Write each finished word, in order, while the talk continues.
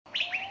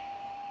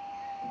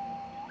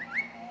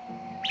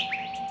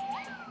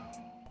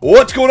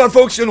What's going on,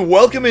 folks, and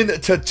welcome in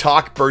to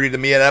Talk Birdie to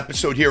Me, an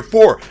episode here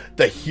for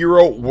the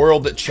Hero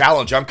World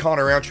Challenge. I'm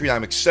Connor Roundtree, and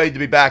I'm excited to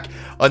be back.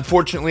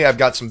 Unfortunately, I've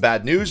got some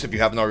bad news. If you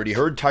haven't already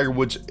heard, Tiger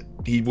Woods,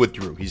 he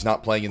withdrew. He's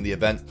not playing in the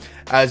event,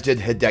 as did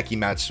Hideki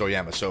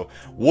Matsuyama. So,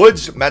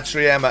 Woods,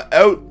 Matsuyama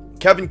out,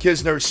 Kevin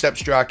Kisner, Sepp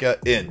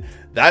Straka in.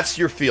 That's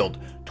your field.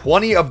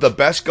 20 of the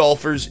best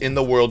golfers in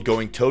the world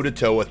going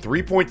toe-to-toe, a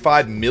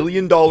 $3.5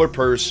 million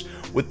purse,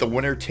 with the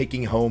winner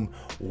taking home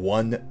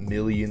 $1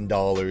 million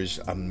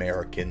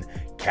American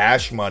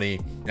cash money.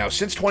 Now,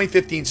 since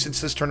 2015, since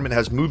this tournament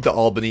has moved to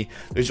Albany,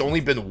 there's only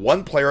been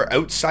one player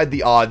outside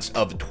the odds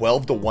of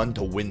 12-1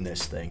 to win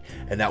this thing,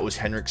 and that was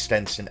Henrik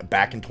Stenson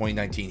back in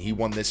 2019. He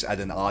won this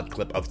at an odd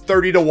clip of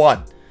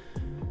 30-1.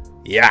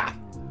 Yeah,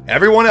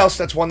 everyone else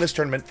that's won this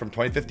tournament from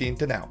 2015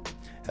 to now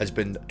has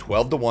been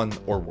 12-1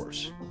 or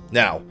worse.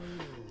 Now,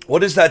 what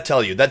does that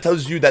tell you? That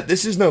tells you that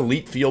this is an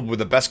elite field where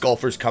the best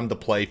golfers come to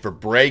play for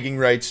bragging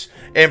rights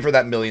and for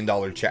that $1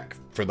 million check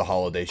for the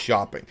holiday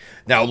shopping.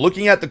 Now,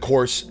 looking at the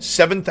course,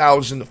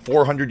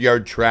 7,400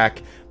 yard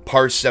track,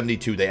 par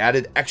 72. They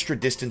added extra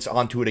distance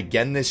onto it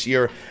again this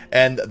year,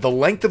 and the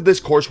length of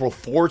this course will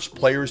force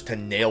players to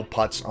nail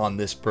putts on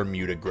this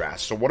Bermuda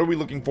grass. So what are we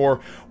looking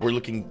for? We're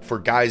looking for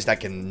guys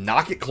that can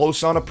knock it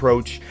close on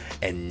approach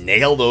and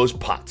nail those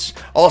putts.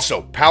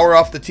 Also, power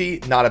off the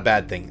tee, not a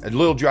bad thing. A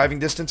little driving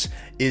distance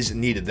is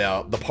needed.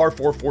 The par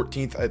 4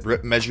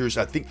 14th measures,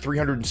 I think,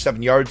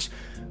 307 yards.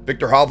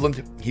 Viktor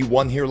Hovland, he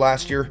won here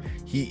last year.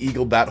 He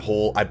eagled that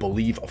hole, I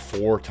believe,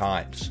 4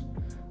 times.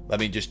 Let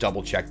me just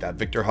double check that.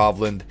 Viktor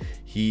Hovland,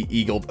 he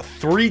eagled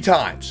 3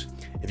 times.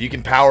 If you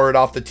can power it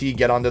off the tee,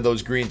 get onto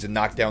those greens and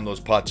knock down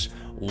those putts,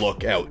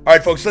 look out. All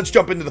right, folks, let's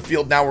jump into the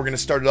field now. We're going to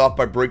start it off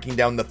by breaking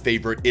down the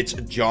favorite. It's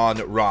Jon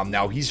Rahm.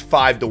 Now, he's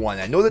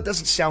 5-1. I know that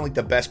doesn't sound like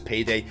the best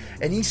payday,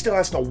 and he still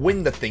has to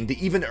win the thing to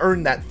even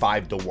earn that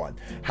 5-1.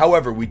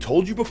 However, we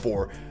told you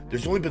before,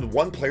 there's only been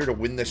one player to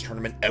win this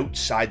tournament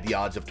outside the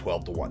odds of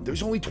 12-1.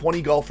 There's only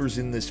 20 golfers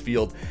in this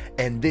field,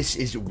 and this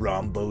is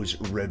Rahmbo's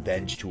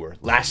revenge tour.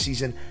 Last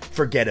season,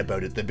 forget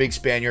about it. The big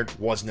Spaniard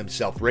wasn't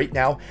himself. Right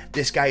now,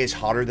 this guy is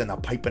hotter than a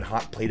piping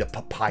hot plate of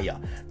papaya.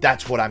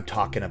 That's what I'm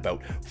talking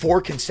about.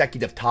 4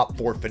 consecutive top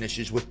 4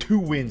 finishes with 2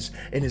 wins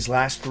in his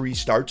last 3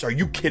 starts. Are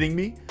you kidding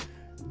me?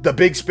 The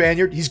big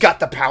Spaniard, he's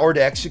got the power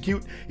to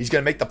execute. He's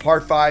going to make the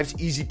par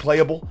 5s easy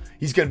playable.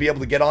 He's going to be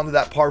able to get onto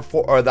that par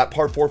 4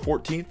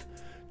 14th.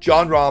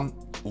 Jon Rahm,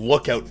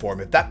 look out for him.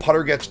 If that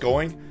putter gets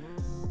going,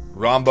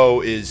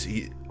 Rahmbo is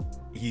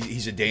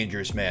he's a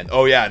dangerous man.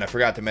 Oh yeah, and I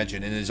forgot to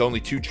mention, in his only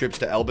 2 trips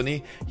to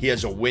Albany, he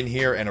has a win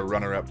here and a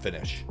runner-up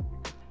finish.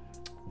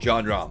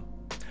 Jon Rahm.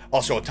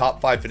 Also, a top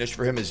 5 finish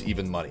for him is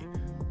even money.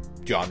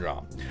 Jon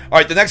Rahm. All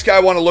right, the next guy I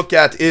want to look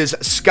at is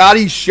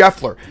Scotty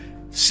Scheffler.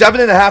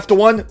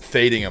 7.5-1,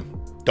 fading him.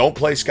 Don't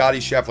play Scotty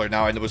Scheffler.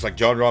 Now, I know it was like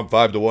Jon Rahm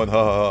 5-1,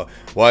 ha ha ha.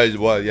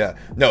 Why, yeah.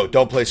 No,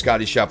 don't play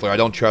Scotty Scheffler. I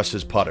don't trust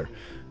his putter.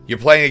 You're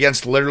playing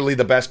against literally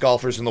the best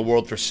golfers in the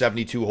world for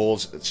 72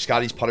 holes.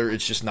 Scotty's putter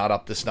is just not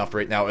up to snuff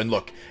right now. And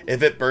look,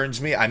 if it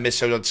burns me, I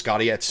miss out on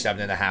Scotty at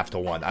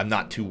 7.5-1. I'm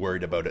not too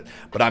worried about it.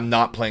 But I'm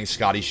not playing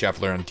Scotty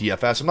Scheffler on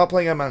DFS. I'm not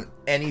playing him on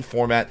any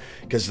format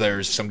because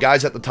there's some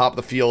guys at the top of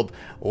the field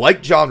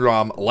like Jon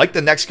Rahm, like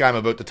the next guy I'm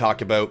about to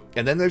talk about.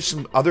 And then there's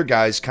some other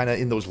guys kind of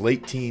in those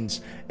late teens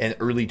and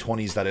early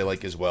 20s that I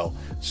like as well.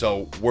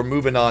 So we're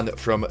moving on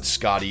from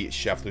Scotty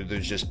Scheffler.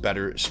 There's just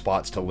better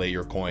spots to lay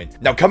your coin.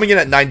 Now, coming in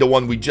at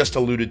 9-1, we just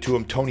alluded to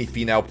him, Tony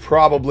Finau,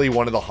 probably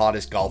one of the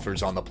hottest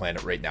golfers on the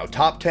planet right now.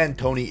 Top 10,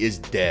 Tony is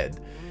dead.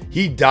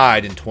 He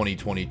died in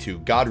 2022.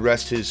 God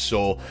rest his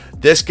soul.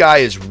 This guy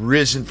has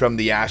risen from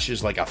the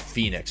ashes like a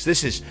phoenix.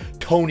 This is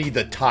Tony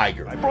the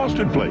Tiger.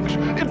 Frosted Flakes.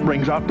 It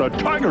brings out the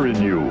tiger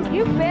in you.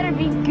 You better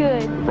be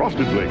good.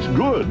 Frosted Flakes.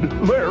 Good.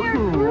 They're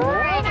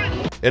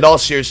great. In all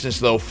seriousness,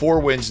 though, 4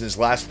 wins in his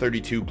last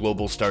 32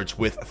 global starts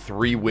with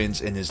 3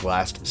 wins in his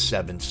last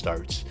 7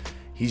 starts.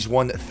 He's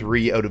won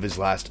 3 out of his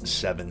last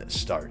 7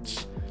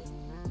 starts.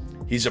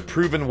 He's a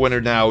proven winner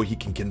now. He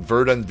can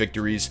convert on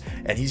victories,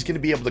 and he's going to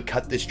be able to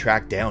cut this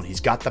track down. He's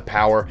got the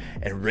power,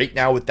 and right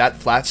now with that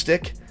flat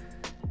stick,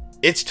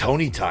 it's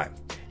Tony time.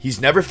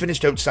 He's never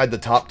finished outside the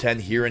top 10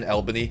 here in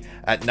Albany.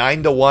 At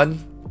 9-1,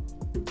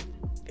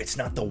 it's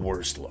not the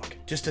worst look.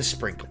 Just a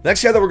sprinkle.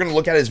 Next guy that we're going to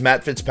look at is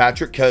Matt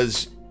Fitzpatrick,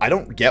 because I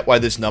don't get why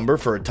this number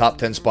for a top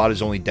 10 spot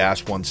is only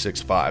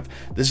 -165.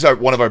 This is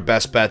one of our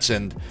best bets,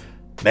 and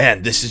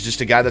man, this is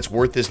just a guy that's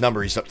worth this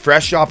number. He's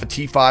fresh off a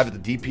T5 at the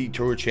DP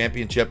Tour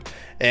Championship,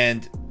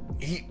 and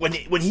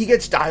when he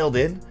gets dialed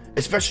in,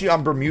 especially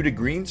on Bermuda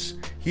greens,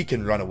 he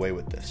can run away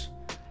with this.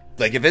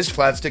 Like, if his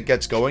flat stick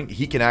gets going,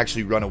 he can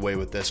actually run away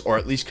with this, or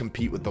at least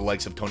compete with the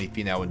likes of Tony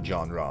Finau and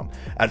Jon Rahm.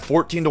 At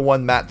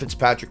 14-1, Matt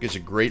Fitzpatrick is a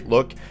great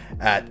look.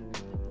 At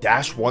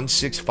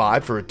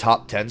 -165 for a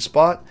top 10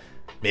 spot,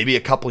 maybe a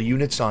couple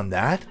units on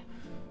that.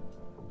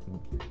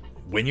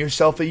 Win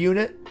yourself a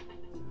unit.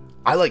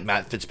 I like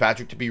Matt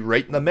Fitzpatrick to be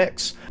right in the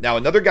mix. Now,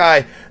 another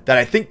guy that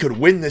I think could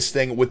win this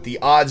thing with the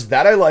odds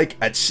that I like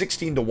at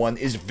 16-1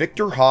 is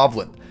Viktor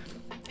Hovland.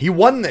 He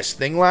won this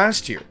thing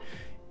last year.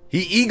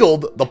 He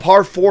eagled the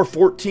par 4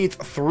 14th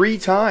 3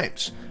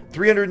 times.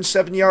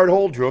 307-yard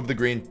hole, drove the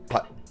green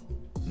putt,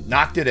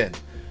 knocked it in.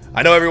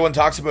 I know everyone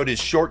talks about his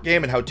short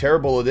game and how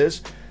terrible it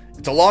is.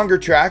 It's a longer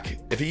track.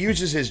 If he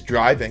uses his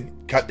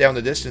driving, cut down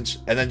the distance,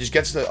 and then just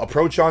gets the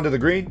approach onto the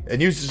green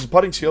and uses his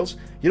putting skills,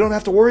 you don't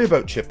have to worry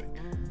about chipping.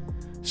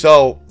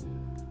 So,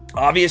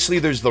 obviously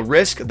there's the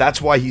risk.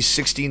 That's why he's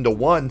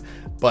 16-1.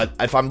 But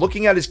if I'm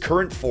looking at his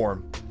current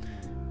form,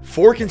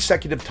 4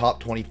 consecutive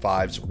top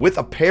 25s with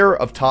a pair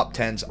of top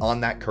 10s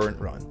on that current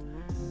run,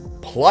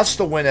 plus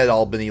the win at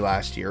Albany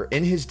last year,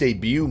 in his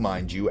debut,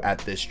 mind you, at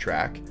this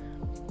track.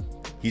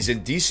 He's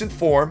in decent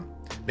form.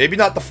 Maybe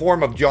not the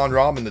form of Jon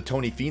Rahm and the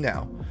Tony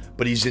Finau,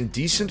 but he's in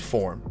decent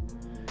form.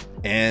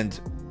 And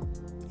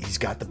he's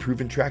got the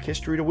proven track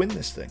history to win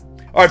this thing.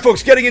 All right,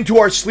 folks, getting into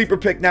our sleeper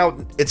pick now.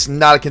 It's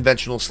not a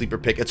conventional sleeper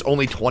pick. It's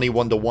only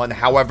 21-1.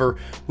 However,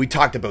 we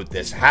talked about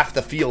this. Half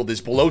the field is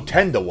below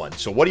 10-1.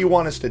 So what do you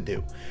want us to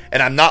do?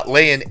 And I'm not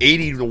laying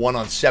 80-1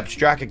 on Sepp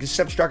Straka because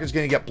Sepp Straka is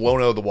going to get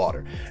blown out of the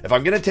water. If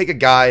I'm going to take a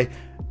guy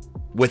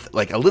with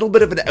like a little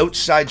bit of an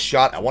outside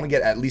shot, I want to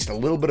get at least a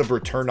little bit of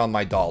return on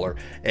my dollar.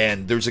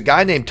 And there's a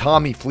guy named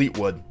Tommy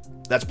Fleetwood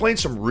that's playing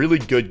some really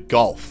good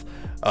golf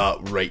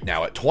right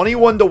now at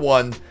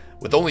 21-1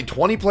 with only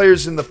 20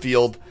 players in the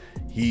field.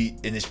 He,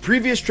 in his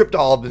previous trip to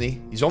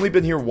Albany, he's only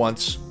been here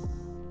once.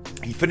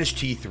 He finished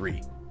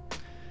T3.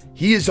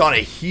 He is on a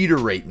heater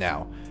right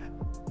now.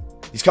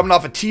 He's coming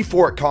off a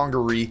T4 at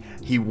Congaree.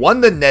 He won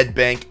the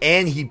Nedbank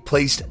and he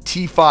placed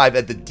T5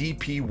 at the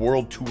DP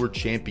World Tour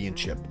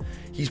Championship.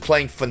 He's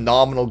playing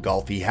phenomenal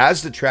golf. He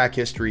has the track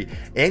history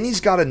and he's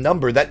got a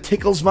number that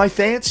tickles my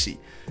fancy.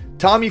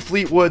 Tommy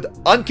Fleetwood,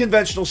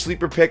 unconventional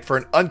sleeper pick for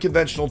an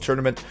unconventional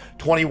tournament,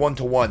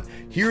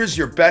 21-1. Here is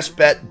your best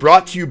bet,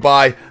 brought to you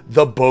by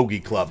the Bogey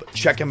Club.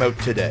 Check him out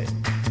today.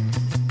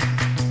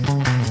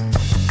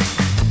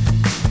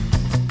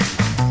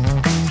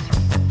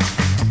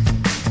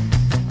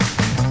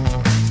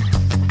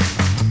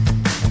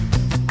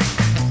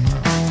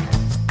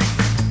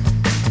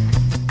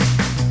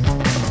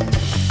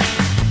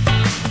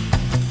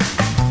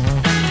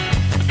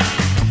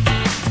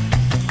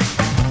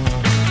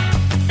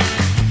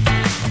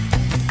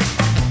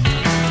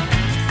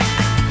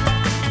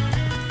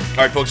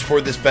 All right, folks, for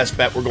this best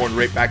bet, we're going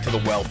right back to the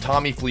well.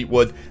 Tommy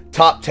Fleetwood,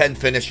 top 10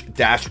 finish,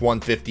 dash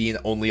 115,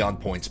 only on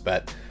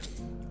PointsBet.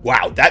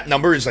 Wow, that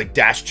number is like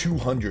dash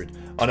 200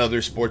 on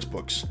other sports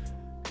books.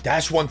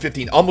 Dash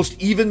 115,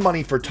 almost even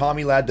money for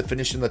Tommy Ladd to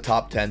finish in the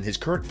top 10. His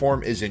current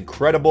form is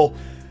incredible.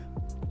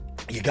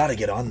 You got to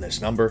get on this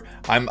number.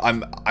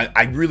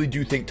 I really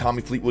do think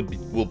Tommy Fleetwood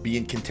will be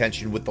in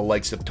contention with the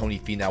likes of Tony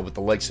Finau, with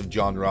the likes of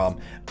Jon Rahm,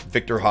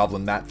 Viktor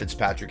Hovland, Matt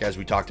Fitzpatrick, as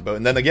we talked about.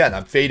 And then again,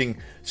 I'm fading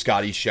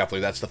Scottie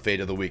Scheffler. That's the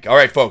fade of the week. All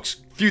right,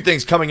 folks, a few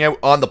things coming out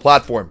on the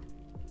platform.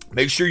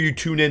 Make sure you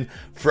tune in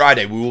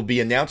Friday. We will be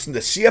announcing the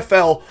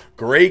CFL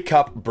Grey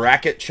Cup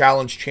Bracket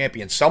Challenge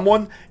champion.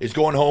 Someone is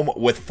going home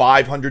with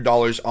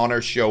 $500 on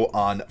our show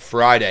on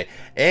Friday.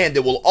 And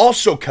it will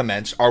also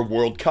commence our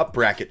World Cup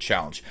Bracket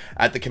Challenge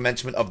at the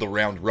commencement of the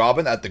round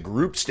robin at the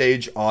group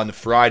stage on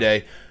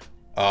Friday.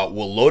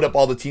 We'll load up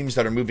all the teams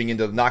that are moving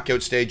into the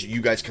knockout stage.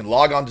 You guys can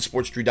log on to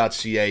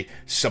sportstree.ca,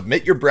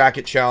 submit your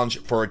bracket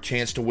challenge for a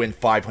chance to win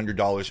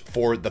 $500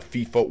 for the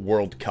FIFA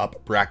World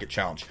Cup Bracket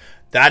Challenge.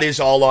 That is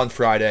all on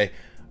Friday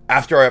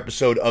after our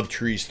episode of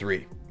Trees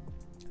 3.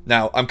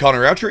 Now, I'm Connor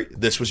Roundtree.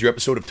 This was your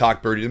episode of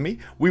Talk Birdie to Me.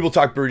 We will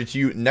talk birdie to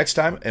you next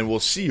time, and we'll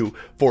see you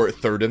for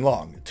Third and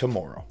Long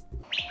tomorrow.